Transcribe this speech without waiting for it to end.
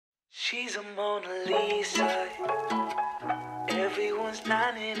She's a Mona Lisa. Everyone's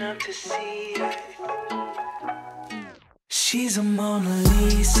lining up to see her. She's a Mona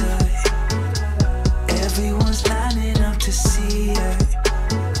Lisa. Everyone's lining up to see her.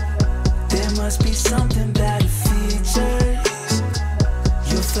 There must be something about her features.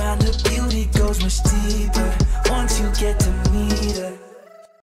 You'll find her beauty goes much deeper once you get to meet her.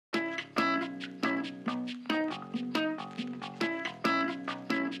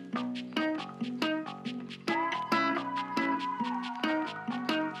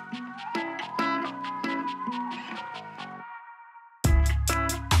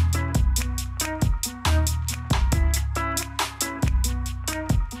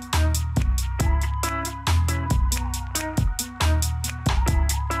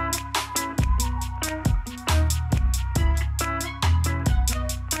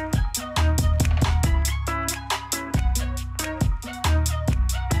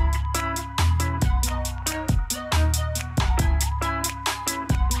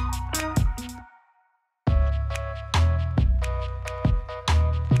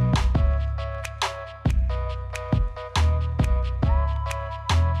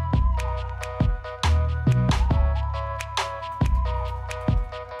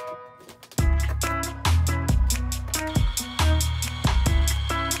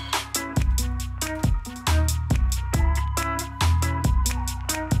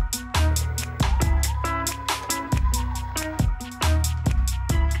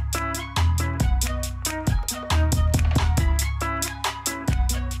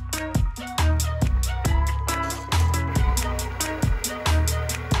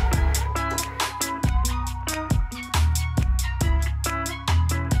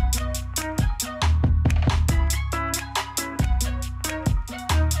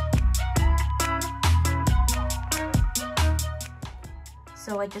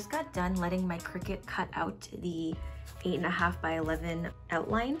 So I just got done letting my CRICUT cut out the 8.5 by 11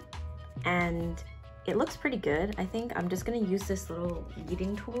 outline, and it looks pretty good. I think I'm just gonna use this little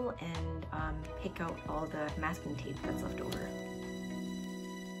weeding tool and pick out all the masking tape that's left over.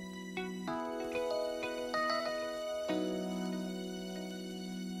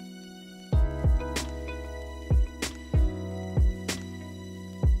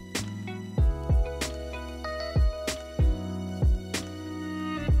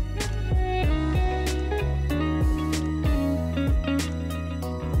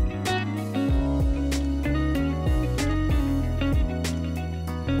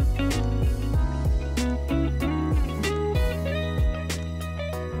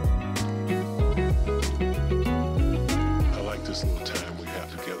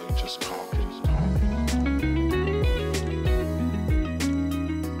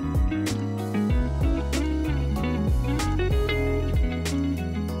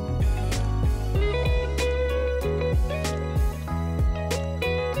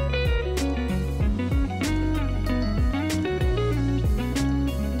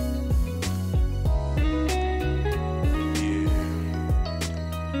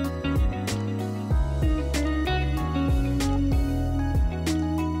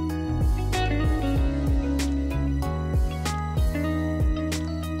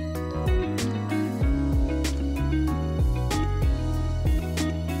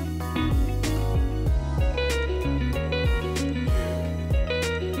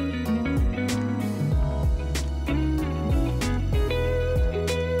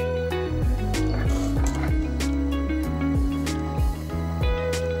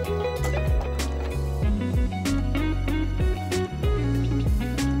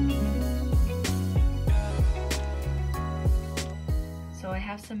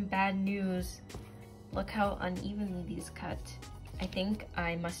 Some bad news. Look how unevenly these cut. I think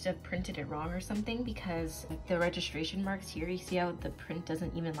I must have printed it wrong or something, because the registration marks here, you see how the print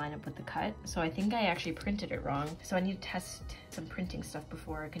doesn't even line up with the cut. So I think I actually printed it wrong. So I need to test some printing stuff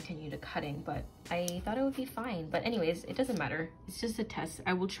before I continue to cutting, but I thought it would be fine. But anyways, it doesn't matter. It's just a test.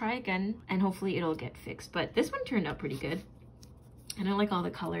 I will try again and hopefully it'll get fixed. But this one turned out pretty good. And I like all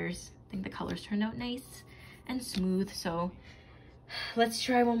the colors. I think the colors turned out nice and smooth. So let's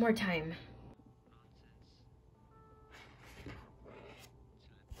try one more time.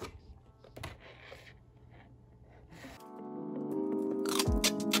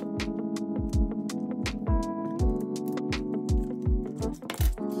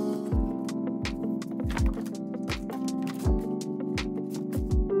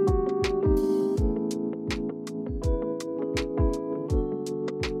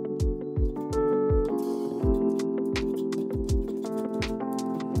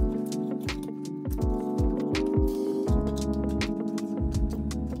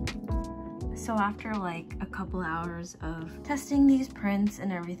 So after like a couple hours of testing these prints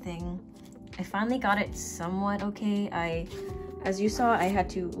and everything, I finally got it somewhat okay. As you saw, I had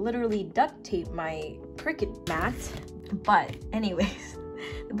to literally duct tape my CRICUT mat. But anyways,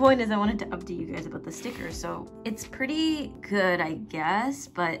 the point is I wanted to update you guys about the sticker. So it's pretty good, I guess,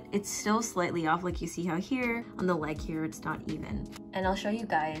 but it's still slightly off. Like you see how here on the leg here, it's not even. And I'll show you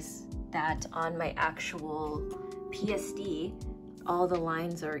guys that on my actual PSD, all the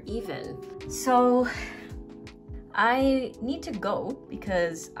lines are even. So I need to go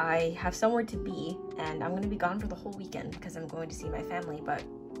because I have somewhere to be and I'm gonna be gone for the whole weekend because I'm going to see my family. But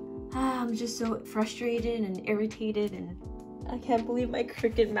I'm just so frustrated and irritated, and I can't believe my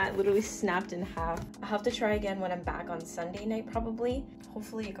CRICUT mat literally snapped in half. I'll have to try again when I'm back on Sunday night probably.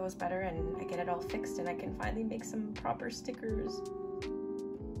 Hopefully it goes better and I get it all fixed and I can finally make some proper stickers.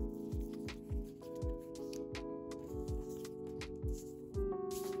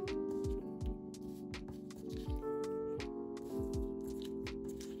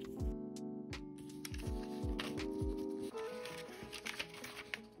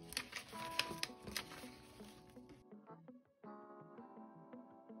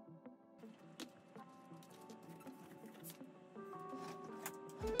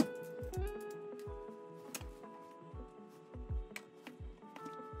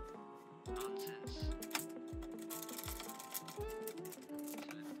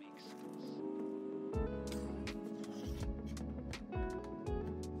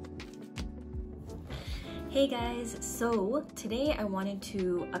 Hey guys, so today I wanted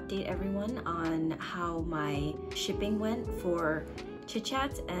to update everyone on how my shipping went for Chit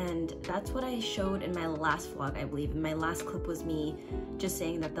Chat, and that's what I showed in my last vlog, I believe. My last clip was me just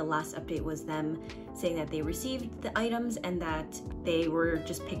saying that the last update was them saying that they received the items and that they were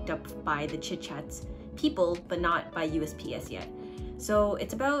just picked up by the Chit Chat's people, but not by USPS yet. So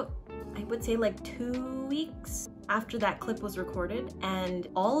it's about, I would say, like 2 weeks after that clip was recorded, and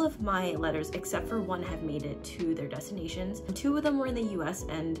all of my letters except for one have made it to their destinations. 2 of them were in the US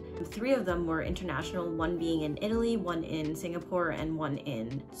and 3 of them were international, one being in Italy, one in Singapore, and one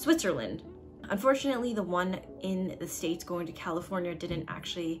in Switzerland. Unfortunately, the one in the States going to California didn't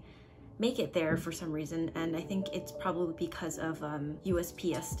actually make it there for some reason, and I think it's probably because of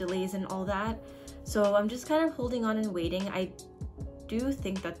USPS delays and all that. So I'm just kind of holding on and waiting. I do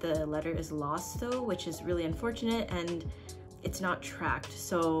think that the letter is lost though, which is really unfortunate, and it's not tracked,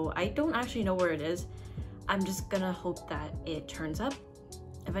 so I don't actually know where it is. I'm just gonna hope that it turns up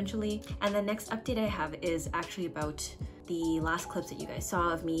eventually. And the next update I have is actually about the last clips that you guys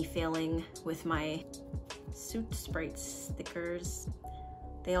saw of me failing with my Soot Sprite stickers.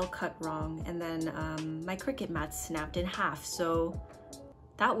 They all cut wrong, and then my CRICUT mat snapped in half, so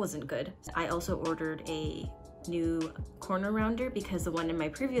that wasn't good. I also ordered a new corner rounder because the one in my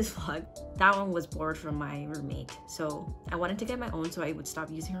previous vlog, that one was borrowed from my roommate. So I wanted to get my own so I would stop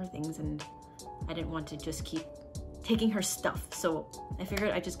using her things, and I didn't want to just keep taking her stuff. So I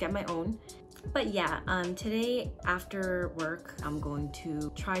figured I'd just get my own. But yeah, today after work, I'm going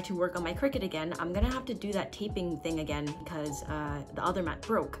to try to work on my CRICUT again. I'm gonna have to do that taping thing again because the other mat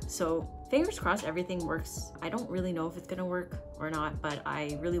broke. So fingers crossed everything works. I don't really know if it's gonna work or not, but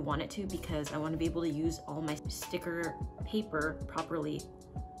I really want it to because I want to be able to use all my sticker paper properly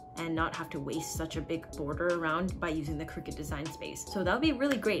and not have to waste such a big border around by using the CRICUT design space. So that would be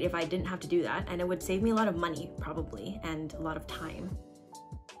really great if I didn't have to do that, and it would save me a lot of money probably and a lot of time.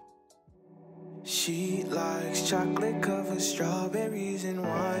 She likes chocolate covered strawberries and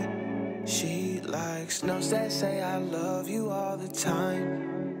wine. She likes notes that say I love you all the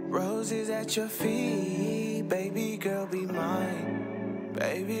time. Roses at your feet, baby girl be mine.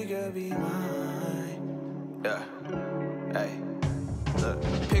 Baby girl be mine. Yeah, hey. Look,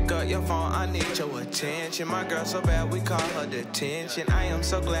 pick up your phone, I need your attention. My girl so bad we call her detention. I am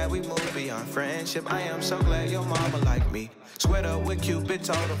so glad we moved beyond friendship. I am so glad your mama like me. Sweat up with Cupid,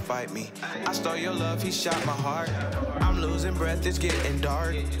 told her fight me. I stole your love, he shot my heart. I'm losing breath, it's getting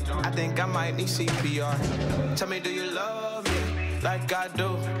dark. I think I might need CPR. Tell me, do you love me like I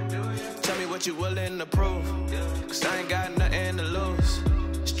do? Tell me what you willing to prove, cause I ain't got nothing to lose.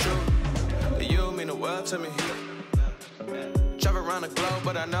 It's true, you mean the world to me. Travel around the globe,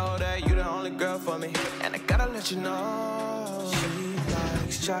 but I know that you the only girl for me. And I gotta let you know, she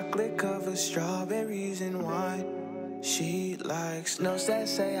likes chocolate covered strawberries and wine. She likes notes that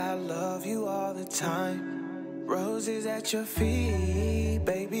say I love you all the time. Roses at your feet,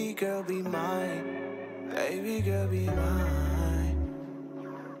 baby girl be mine. Baby girl be mine.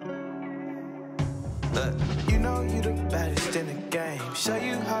 Look, you know you the baddest in the game. Show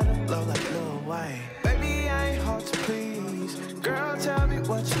you how to blow like Lil Wayne. Baby, I ain't hard to please. please. Girl, tell me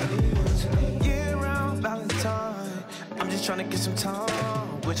what you need. Year-round Valentine. I'm just trying to get some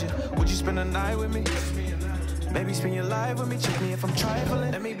time with you. Would you spend the night with me? Maybe spend your life with me. Check me if I'm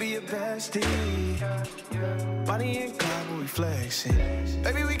trifling. Let me be your bestie. Body and God, we flexing.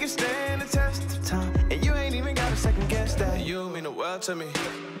 Baby, we can stand the test of time. And you ain't even got a second guess that. You mean the world to me.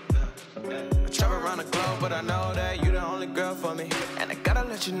 I travel around the globe, but I know that you the only girl for me. And I gotta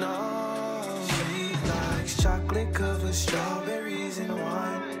let you know, she likes chocolate covered strawberries and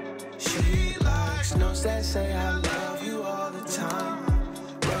wine. She likes notes that say I love you all the time.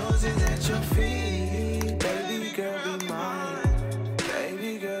 Roses at your feet, baby girl be mine.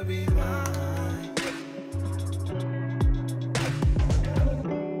 Baby girl be mine.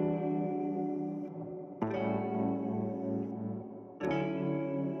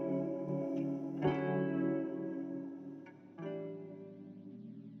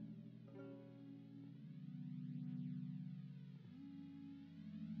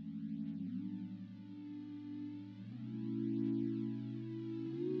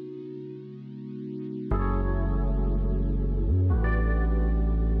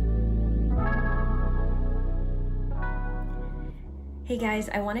 Hey guys,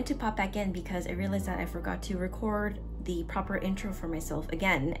 I wanted to pop back in because I realized that I forgot to record the proper intro for myself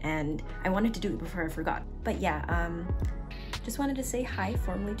again, and I wanted to do it before I forgot. But yeah, just wanted to say hi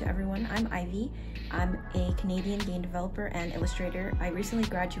formally to everyone. I'm Ivy. I'm a Canadian game developer and illustrator. I recently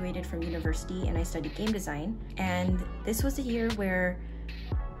graduated from university and I studied game design. And this was a year where,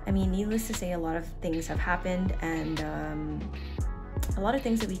 I mean, needless to say, a lot of things have happened and a lot of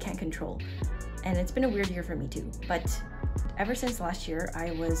things that we can't control. And it's been a weird year for me too. But ever since last year,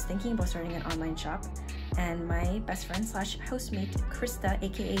 I was thinking about starting an online shop, and my best friend slash housemate, Krista,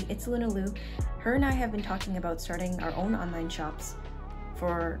 aka It's Lunaloo, her and I have been talking about starting our own online shops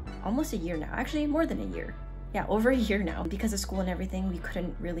for almost a year now. Actually, more than a year. Yeah, over a year now. Because of school and everything, we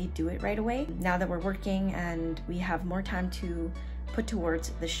couldn't really do it right away. Now that we're working and we have more time to put towards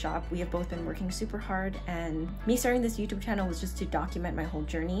the shop, we have both been working super hard, and me starting this YouTube channel was just to document my whole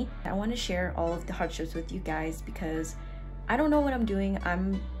journey. I want to share all of the hardships with you guys because I don't know what I'm doing.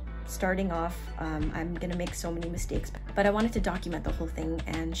 I'm starting off. I'm gonna make so many mistakes, but I wanted to document the whole thing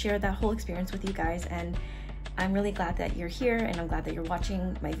and share that whole experience with you guys. And I'm really glad that you're here, and I'm glad that you're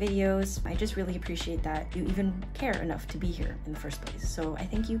watching my videos. I just really appreciate that you even care enough to be here in the first place. So I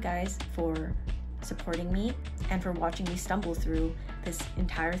thank you guys for supporting me and for watching me stumble through this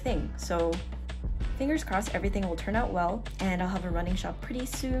entire thing. So fingers crossed everything will turn out well, and I'll have a running shop pretty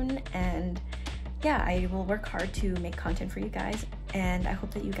soon. And yeah, I will work hard to make content for you guys, and I hope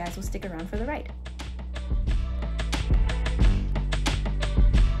that you guys will stick around for the ride.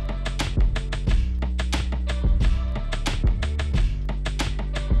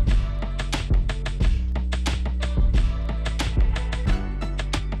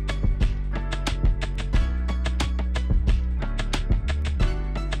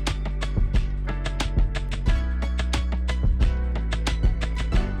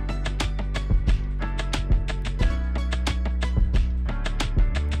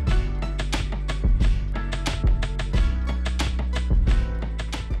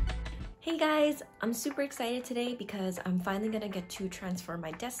 Guys, I'm super excited today because I'm finally gonna get to transfer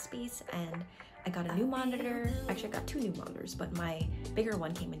my desk space, and I got a new monitor. Actually, I got two new monitors, but my bigger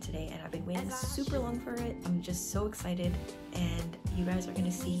one came in today and I've been waiting super long for it. I'm just so excited, and you guys are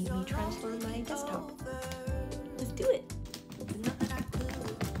gonna see me transfer my desktop. Let's do it.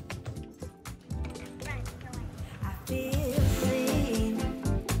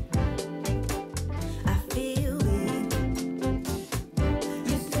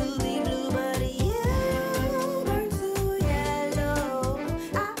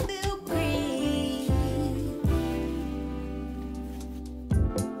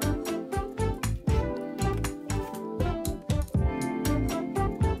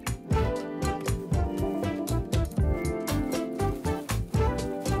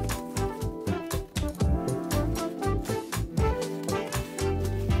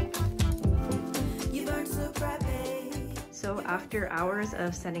 So after hours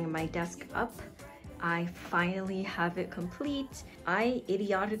of setting my desk up, I finally have it complete. I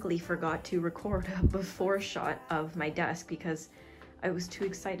idiotically forgot to record a before shot of my desk because I was too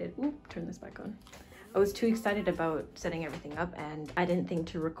excited. Oop, turn this back on. I was too excited about setting everything up, and I didn't think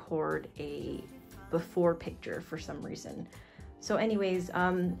to record a before picture for some reason. So anyways,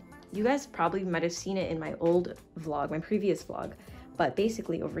 you guys probably might have seen it in my old vlog, my previous vlog, but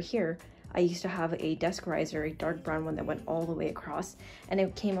basically over here, I used to have a desk riser, a dark brown one that went all the way across, and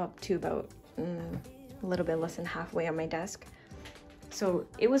it came up to about a little bit less than halfway on my desk. So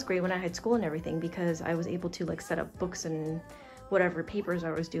it was great when I had school and everything because I was able to like set up books and whatever papers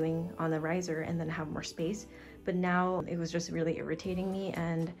I was doing on the riser and then have more space. But now it was just really irritating me,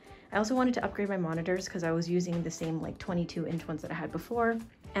 and I also wanted to upgrade my monitors because I was using the same like 22-inch ones that I had before,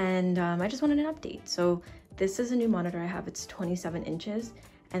 and I just wanted an update. So this is a new monitor I have. It's 27 inches,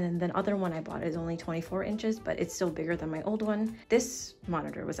 and then the other one I bought is only 24 inches, but it's still bigger than my old one. This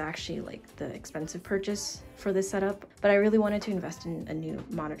monitor was actually like the expensive purchase for this setup, but I really wanted to invest in a new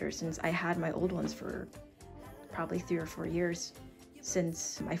monitor since I had my old ones for probably 3 or 4 years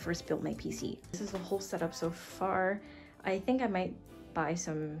since I first built my PC. This is the whole setup so far. I think I might buy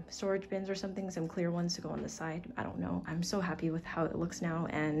some storage bins or something, some clear ones to go on the side. I don't know. I'm so happy with how it looks now,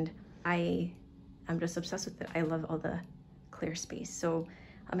 and I'm just obsessed with it. I love all the clear space. So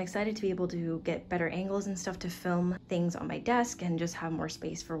I'm excited to be able to get better angles and stuff to film things on my desk and just have more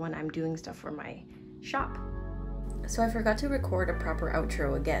space for when I'm doing stuff for my shop. So I forgot to record a proper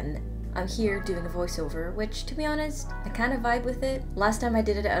outro again. I'm here doing a voiceover, which, to be honest, I kind of vibe with it. Last time I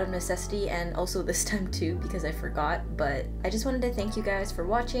did it out of necessity, and also this time too because I forgot, but I just wanted to thank you guys for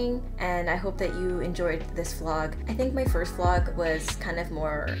watching, and I hope that you enjoyed this vlog. I think my first vlog was kind of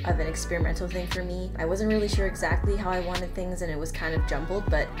more of an experimental thing for me. I wasn't really sure exactly how I wanted things and it was kind of jumbled,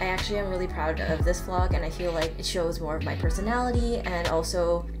 but I actually am really proud of this vlog, and I feel like it shows more of my personality and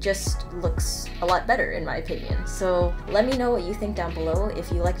also just looks a lot better in my opinion. So let me know what you think down below.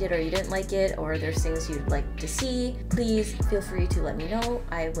 If you liked it or you didn't like it, or there's things you'd like to see, please feel free to let me know.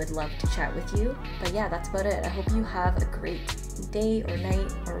 I would love to chat with you. But yeah, that's about it. I hope you have a great day or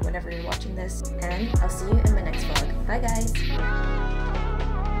night or whenever you're watching this, and I'll see you in my next vlog. Bye guys!